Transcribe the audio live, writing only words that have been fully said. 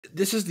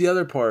this is the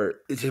other part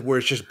where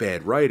it's just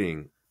bad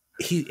writing.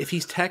 If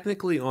he's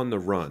technically on the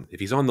run, if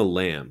he's on the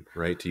lam,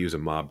 right, to use a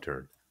mob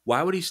term,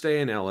 why would he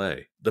stay in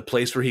L.A.? The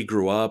place where he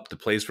grew up, the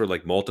place where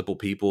like multiple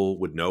people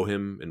would know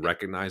him and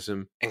recognize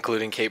him,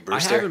 including Kate I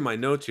Brewster. have in my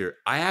notes here,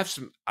 I have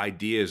some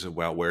ideas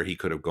about where he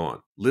could have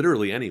gone.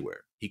 Literally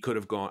anywhere. He could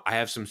have gone. I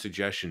have some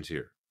suggestions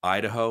here.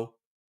 Idaho,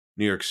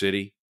 New York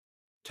City,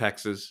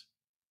 Texas,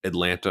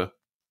 Atlanta,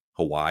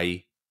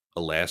 Hawaii,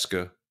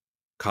 Alaska,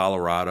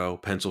 Colorado,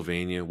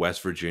 Pennsylvania,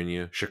 West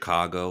Virginia,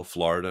 Chicago,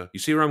 Florida. You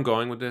see where I'm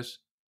going with this?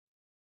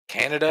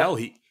 Canada. Hell,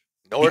 he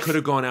could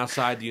have gone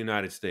outside the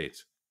United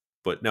States.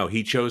 But no,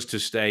 he chose to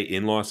stay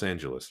in Los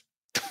Angeles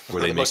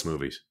where they make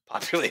movies.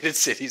 Populated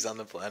cities on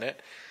the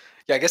planet.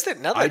 Yeah, I guess that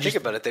now that I think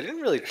about it, they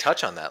didn't really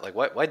touch on that. Like,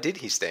 why did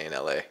he stay in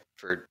LA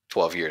for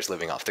 12 years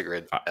living off the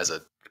grid as a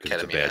ketamine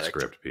It's a bad addict?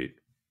 script, Pete.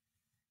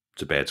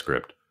 It's a bad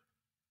script.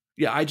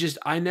 Yeah,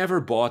 I never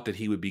bought that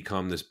he would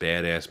become this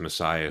badass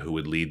messiah who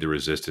would lead the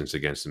resistance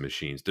against the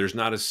machines. There's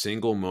not a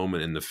single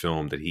moment in the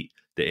film that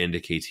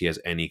indicates he has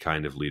any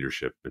kind of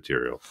leadership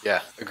material. Yeah,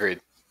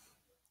 agreed.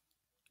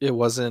 It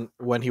wasn't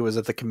when he was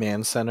at the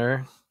command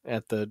center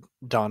at the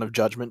dawn of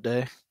Judgment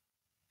Day.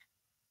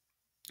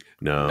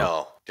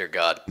 No, dear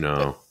God,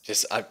 no.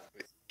 I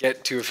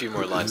get to a few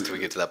more lines till we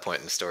get to that point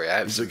in the story. I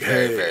have some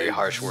very, very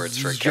harsh words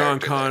for John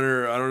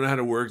Connor. I don't know how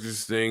to work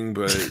this thing,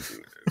 but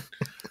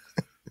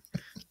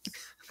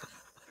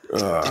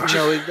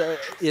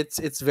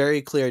it's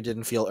very clear it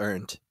didn't feel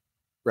earned,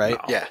 right?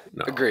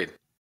 No, agreed.